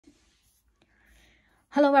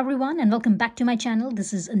Hello everyone and welcome back to my channel.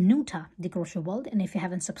 This is Anuta, the Crochet World, and if you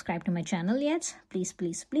haven't subscribed to my channel yet, please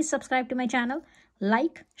subscribe to my channel,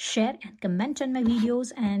 like, share and comment on my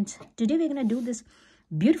videos. And today we're going to do this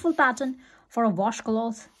beautiful pattern for a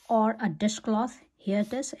washcloth or a dishcloth. Here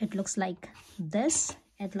it is. It looks like this.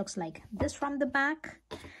 It looks like this from the back,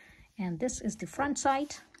 and this is the front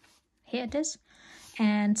side. Here it is.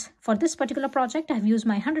 And for this particular project, I've used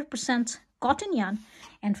my 100% cotton yarn,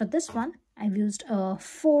 and for this one I've used a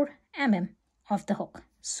 4 mm of the hook.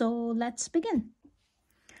 So let's begin.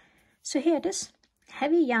 So here it is,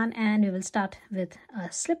 heavy yarn, and we will start with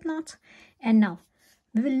a slip knot. And now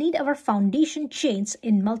we will need our foundation chains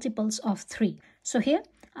in multiples of 3. So here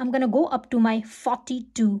I'm going to go up to my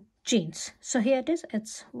 42 chains. So here it is.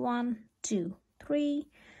 It's 1, 2, 3,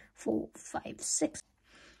 4, 5, 6.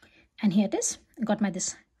 And here it is. I got my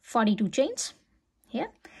this 42 chains here.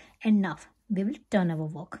 And now we will turn our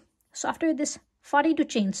work. So after this 42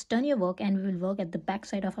 chains, turn your work, and we will work at the back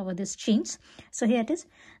side of our this chains. So here it is.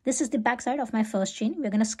 This is the back side of my first chain. We're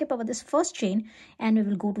going to skip over this first chain and we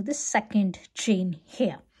will go to this second chain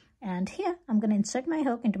here. And here I'm going to insert my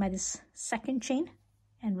hook into my this second chain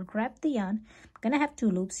and we'll grab the yarn. I'm going to have 2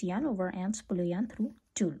 loops, yarn over and pull your yarn through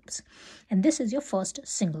 2 loops. And this is your first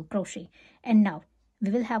single crochet. And now we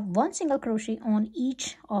will have 1 single crochet on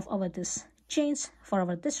each of our this chains for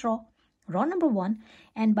our this row number 1,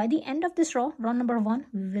 and by the end of this row number 1,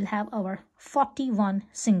 we will have our 41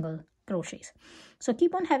 single crochets. So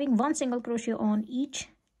keep on having 1 single crochet on each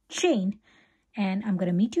chain, and I'm going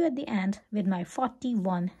to meet you at the end with my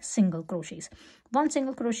 41 single crochets. 1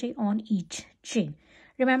 single crochet on each chain.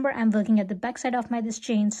 Remember, I'm working at the back side of my this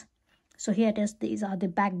chains. So here it is. These are the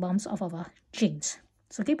back bumps of our chains.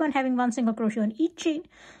 So keep on having 1 single crochet on each chain,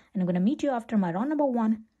 and I'm going to meet you after my row number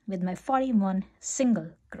 1 with my 41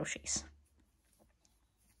 single crochets.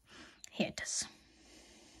 Here it is.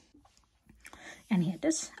 And here it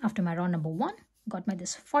is. After my row number 1, got my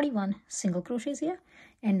this 41 single crochets here.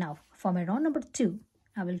 And now for my row number 2,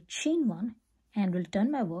 I will chain 1 and will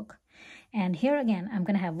turn my work. And here again, I'm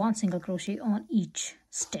going to have 1 single crochet on each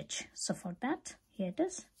stitch. So for that, here it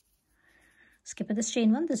is. Skip this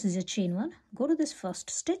chain 1. This is your chain 1. Go to this first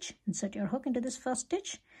stitch, insert your hook into this first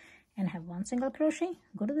stitch and have 1 single crochet.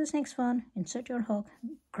 Go to this next one, insert your hook,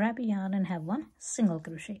 grab a yarn and have 1 single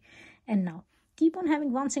crochet. And now keep on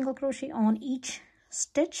having 1 single crochet on each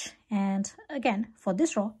stitch. And again, for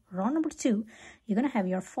this row number 2, you're going to have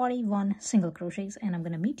your 41 single crochets, and I'm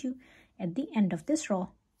going to meet you at the end of this row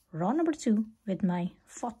number 2 with my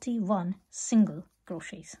 41 single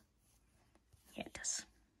crochets. Here it is.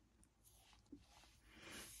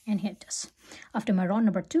 And here it is. After my row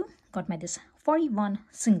number 2, got my this 41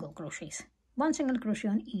 single crochets. 1 single crochet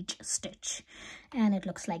on each stitch. And it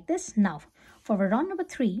looks like this. Now, for our row number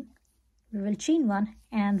 3, we will chain 1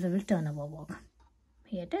 and we will turn our work.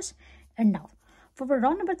 Here it is. And now, for our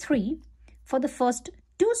row number 3, for the first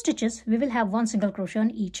 2 stitches, we will have 1 single crochet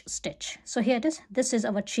on each stitch. So here it is. This is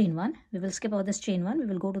our chain 1. We will skip over this chain 1. We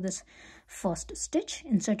will go to this first stitch.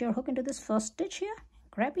 Insert your hook into this first stitch here.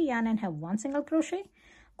 Grab a yarn and have 1 single crochet.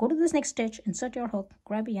 Go to this next stitch, insert your hook,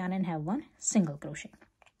 grab a yarn and have 1 single crochet.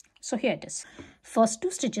 So here it is. First 2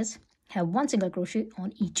 stitches have 1 single crochet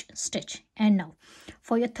on each stitch. And now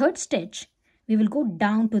for your third stitch, we will go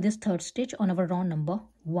down to this third stitch on our row number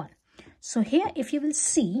 1. So here, if you will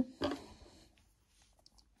see,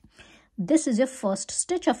 this is your first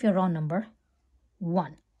stitch of your row number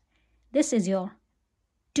 1. This is your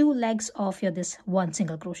 2 legs of your this 1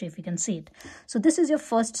 single crochet, if you can see it. So this is your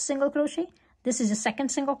first single crochet. This is your second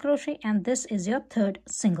single crochet, and this is your third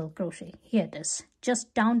single crochet. Here it is,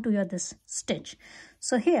 just down to your this stitch.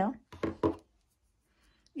 So here,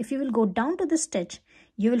 if you will go down to this stitch,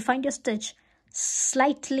 you will find your stitch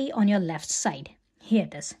slightly on your left side. Here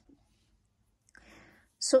it is.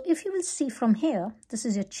 So if you will see from here, this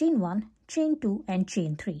is your chain 1, chain 2 and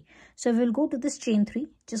chain 3. So we will go to this chain 3.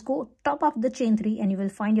 Just go top of the chain 3 and you will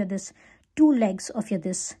find your this 2 legs of your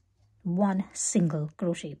this 1 single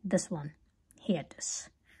crochet. This one. Here it is.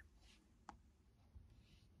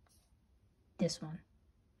 This one.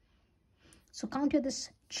 So count your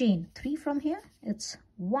this chain 3 from here. It's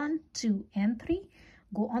 1, 2 and 3.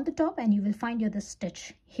 Go on the top and you will find your this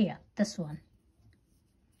stitch here. This one.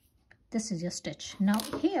 This is your stitch. Now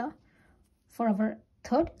here, for our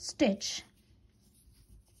third stitch,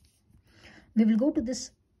 we will go to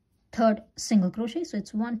this third single crochet. So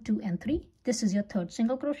it's 1, 2 and 3. This is your third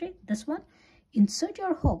single crochet. This one. Insert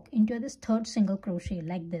your hook into this third single crochet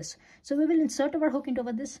like this. So we will insert our hook into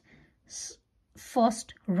this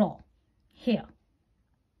first row here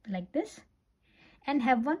like this and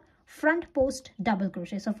have 1 front post double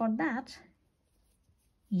crochet. So for that,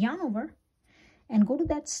 yarn over and go to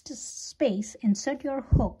that space, insert your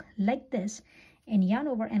hook like this and yarn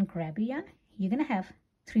over and grab your yarn. You're going to have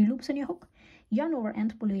 3 loops on your hook. Yarn over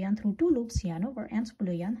and pull your yarn through 2 loops, yarn over and pull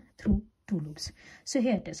your yarn through 2 loops. So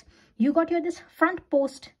here it is. You got your this front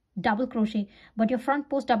post double crochet, but your front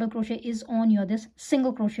post double crochet is on your this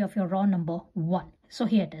single crochet of your row number 1. So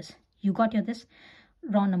here it is. You got your this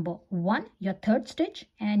row number 1, your 3rd stitch,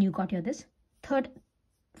 and you got your this 3rd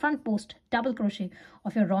front post double crochet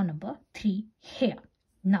of your row number 3 here.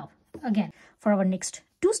 Now again, for our next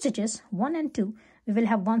 2 stitches, 1 and 2, we will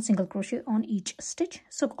have 1 single crochet on each stitch.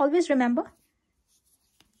 So always remember,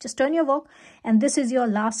 just turn your work, and this is your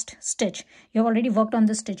last stitch. You've already worked on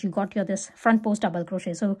this stitch. You got your this front post double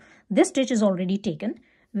crochet. So this stitch is already taken.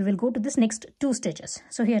 We will go to this next 2 stitches.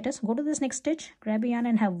 So here it is. Go to this next stitch, grab your yarn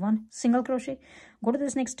and have 1 single crochet. Go to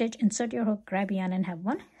this next stitch, insert your hook, grab your yarn and have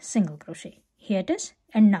 1 single crochet. Here it is.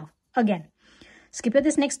 And now again, skip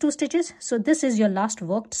this next 2 stitches. So this is your last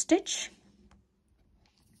worked stitch.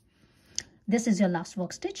 This is your last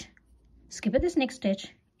work stitch. Skip this next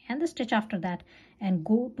stitch and the stitch after that and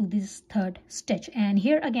go to this 3rd stitch, and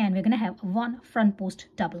here again we're going to have 1 front post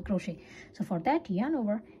double crochet. So for that, yarn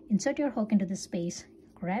over, insert your hook into this space,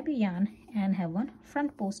 grab your yarn and have 1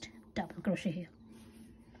 front post double crochet here,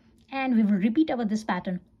 and we will repeat our this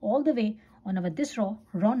pattern all the way on our this row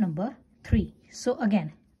number 3. So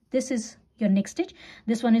again, this is your next stitch.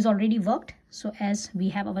 This one is already worked. So as we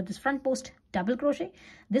have our this front post double crochet,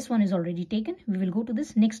 this one is already taken. We will go to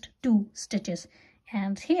this next 2 stitches,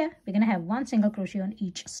 and here we're going to have 1 single crochet on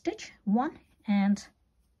each stitch, 1 and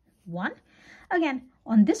 1. Again,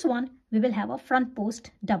 on this one we will have a front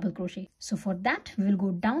post double crochet. So for that, we will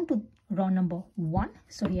go down to row number 1.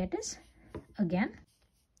 So here it is. Again,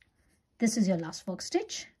 this is your last work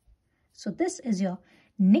stitch. So this is your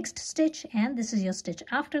next stitch, and this is your stitch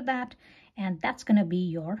after that, and that's going to be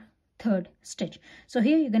your 3rd stitch. So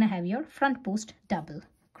here you're going to have your front post double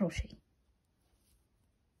crochet.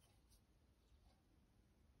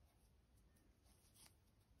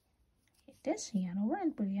 This, yarn over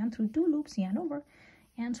and pull your yarn through 2 loops, yarn over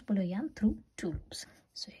and pull your yarn through 2 loops.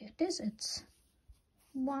 So here it is. It's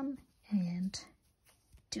 1 and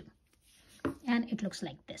 2, and it looks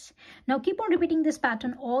like this. Now keep on repeating this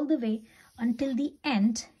pattern all the way until the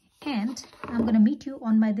end, and I'm going to meet you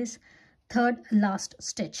on my this 3rd last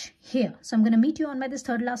stitch here. So I'm going to meet you on my this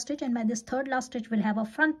 3rd last stitch, and my this 3rd last stitch will have a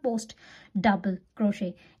front post double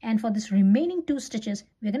crochet, and for this remaining 2 stitches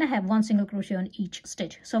we're going to have 1 single crochet on each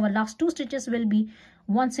stitch. So our last 2 stitches will be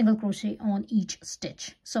 1 single crochet on each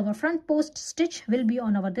stitch. So our front post stitch will be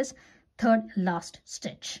on our this 3rd last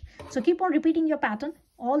stitch. So keep on repeating your pattern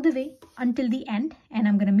all the way until the end, and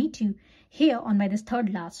I'm going to meet you here on my this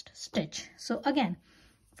 3rd last stitch. So again,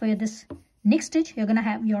 for your this next stitch, you're going to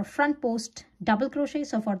have your front post double crochet.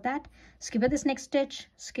 So for that, skip this next stitch,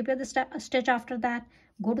 skip this stitch after that,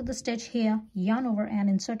 go to the stitch here, yarn over and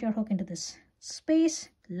insert your hook into this space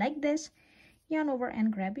like this, yarn over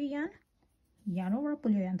and grab your yarn, yarn over,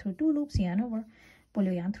 pull your yarn through 2 loops, yarn over, pull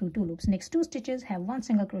your yarn through 2 loops. Next 2 stitches have 1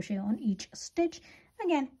 single crochet on each stitch.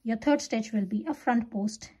 Again, your 3rd stitch will be a front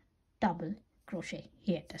post double crochet.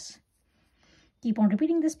 Here it is. Keep on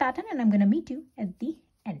repeating this pattern, and I'm going to meet you at the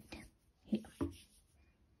end here.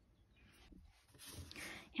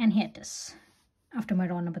 And here it is. After my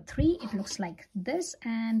row number 3, it looks like this,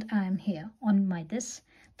 and I'm here on my this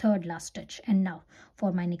 3rd last stitch. And now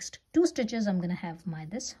for my next 2 stitches, I'm going to have my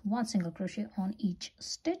this 1 single crochet on each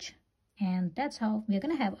stitch, and that's how we're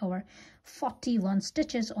going to have our 41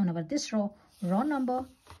 stitches on our this row number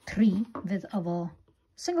 3 with our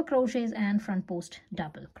single crochets and front post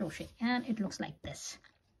double crochet, and it looks like this.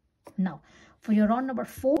 Now for your row number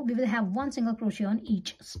 4, we will have 1 single crochet on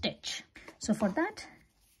each stitch. So for that,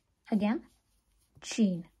 again,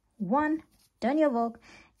 chain 1, turn your work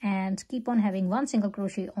and keep on having 1 single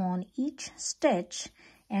crochet on each stitch,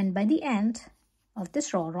 and by the end of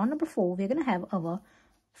this row number 4, we're going to have our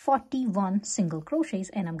 41 single crochets,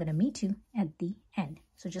 and I'm going to meet you at the end.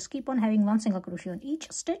 So just keep on having 1 single crochet on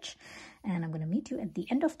each stitch, and I'm going to meet you at the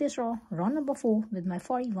end of this row number 4 with my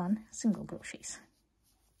 41 single crochets.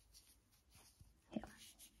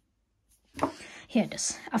 Here it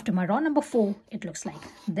is. After my row number 4, it looks like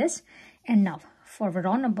this. And now for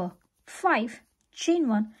row number 5, chain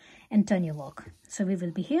 1 and turn your work. So we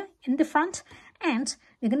will be here in the front, and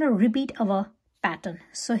we're going to repeat our pattern.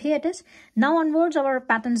 So here it is. Now onwards, our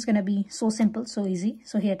pattern is going to be so simple, so easy.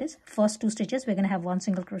 So here it is. First 2 stitches, we're going to have 1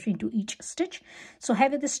 single crochet into each stitch. So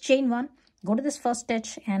have this chain 1, go to this first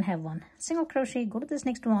stitch and have 1 single crochet, go to this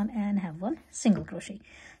next one and have 1 single crochet.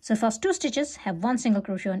 So first 2 stitches have 1 single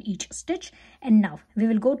crochet on each stitch, and now we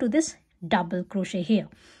will go to this double crochet here.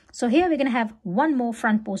 So here we're going to have one more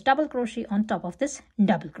front post double crochet on top of this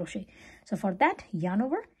double crochet. So for that, yarn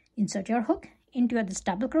over, insert your hook into this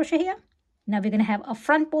double crochet here. Now we're going to have a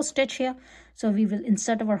front post stitch here. So we will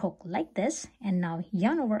insert our hook like this, and now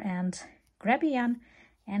yarn over and grab your yarn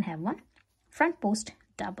and have one front post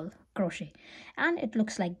double crochet, and it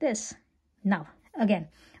looks like this. Now again,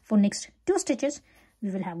 for next 2 stitches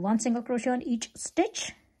we will have one single crochet on each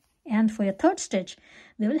stitch, and for your third stitch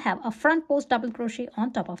we will have a front post double crochet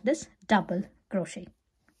on top of this double crochet.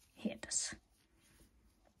 Here it is.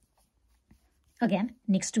 Again,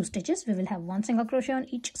 next 2 stitches we will have one single crochet on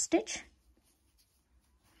each stitch,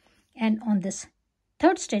 and on this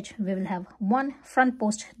third stitch we will have one front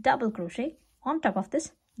post double crochet on top of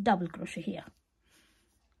this double crochet here.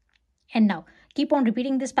 And now keep on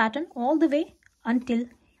repeating this pattern all the way until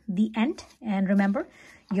the end, and remember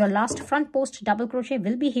your last front post double crochet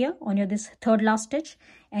will be here on your this third last stitch,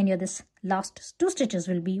 and your this last 2 stitches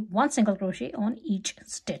will be one single crochet on each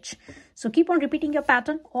stitch. So keep on repeating your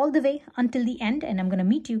pattern all the way until the end, and I'm going to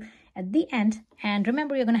meet you at the end. And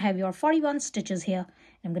remember, you're going to have your 41 stitches here.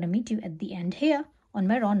 I'm going to meet you at the end here on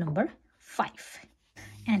my round number 5.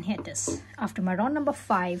 And here it is. After my round number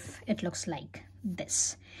 5, it looks like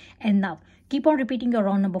this. And now keep on repeating your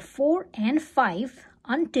round number 4 and 5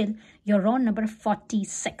 until your round number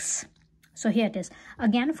 46. So here it is.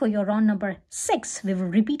 Again, for your round number 6, we will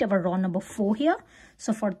repeat our round number 4 here.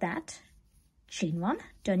 So for that, chain 1,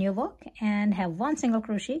 turn your work and have one single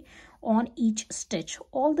crochet on each stitch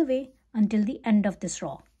all the way until the end of this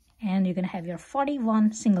row, and you're going to have your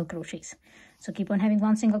 41 single crochets. So keep on having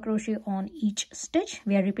one single crochet on each stitch.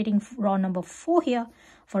 We are repeating row number 4 here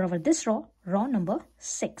for our this row number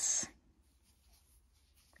 6.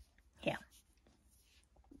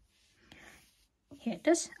 Here it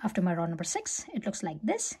is. After my row number 6, it looks like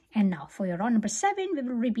this. And now for your row number 7, we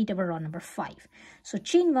will repeat our row number 5. So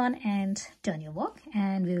chain 1 and turn your work,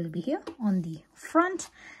 and we will be here on the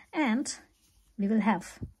front, and we will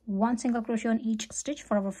have one single crochet on each stitch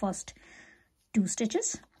for our first 2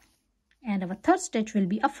 stitches, and our third stitch will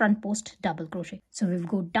be a front post double crochet. So we will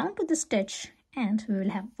go down to the stitch, and we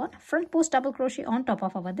will have one front post double crochet on top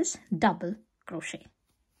of our this double crochet.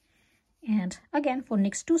 And again, for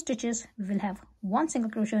next 2 stitches we will have one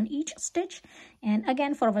single crochet on each stitch, and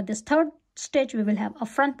again for our this third stitch we will have a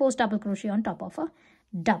front post double crochet on top of a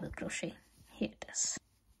double crochet. Here it is.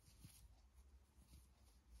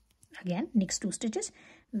 Again, next 2 stitches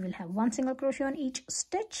we will have one single crochet on each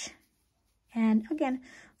stitch, and again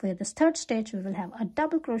for this third stitch we will have a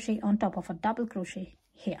double crochet on top of a double crochet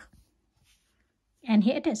here. And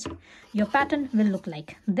here it is. Your pattern will look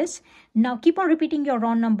like this. Now keep on repeating your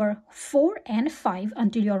row number 4 and 5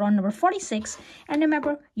 until your row number 46. And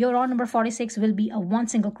remember, your row number 46 will be a one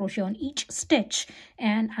single crochet on each stitch.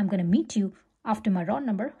 And I'm going to meet you after my row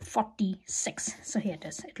number 46. So here it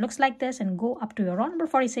is. It looks like this, and go up to your row number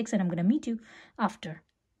 46, and I'm going to meet you after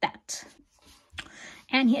that.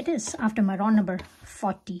 And here it is. After my row number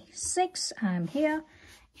 46, I'm here,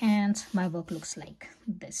 and my work looks like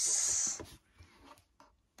this.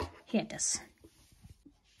 Here it is.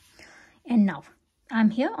 And now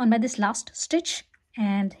I'm here on my this last stitch,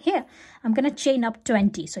 and here I'm gonna chain up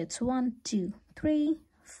 20. So it's 1 2 3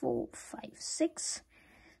 4 5 6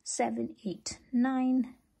 7 8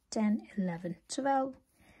 9 10 11 12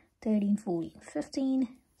 13 14 15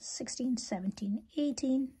 16 17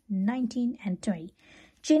 18 19 and 20.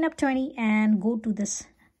 Chain up 20 and go to this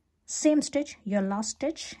same stitch, your last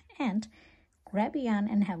stitch, and grab a yarn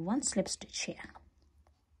and have one slip stitch here.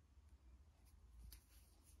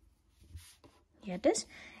 Here it is.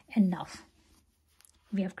 And now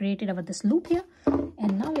we have created our this loop here,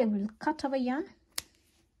 and now we will cut our yarn.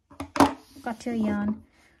 Cut your yarn,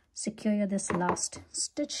 secure your this last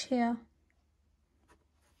stitch here,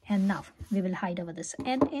 and now we will hide our this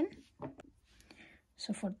end in.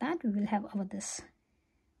 So for that we will have our this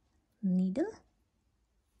needle,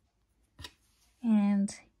 and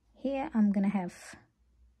here I'm gonna have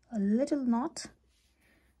a little knot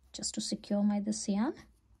just to secure my this yarn.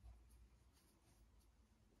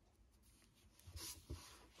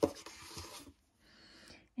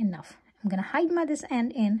 Enough. I'm gonna hide my this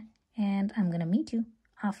end in, and I'm gonna meet you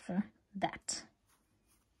after that.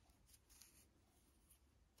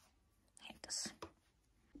 Here it is.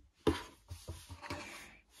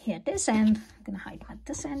 Here it is, and I'm gonna hide my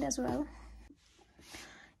this end as well.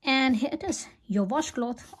 And here it is. Your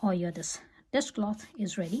washcloth or your this dishcloth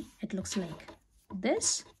is ready. It looks like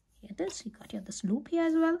this. Here it is. You got your this loop here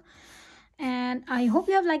as well. And I hope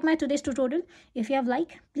you have liked my today's tutorial. If you have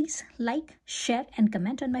liked, please like, share and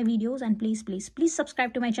comment on my videos, and please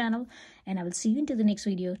subscribe to my channel, and I will see you into the next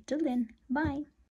video. Till then, bye.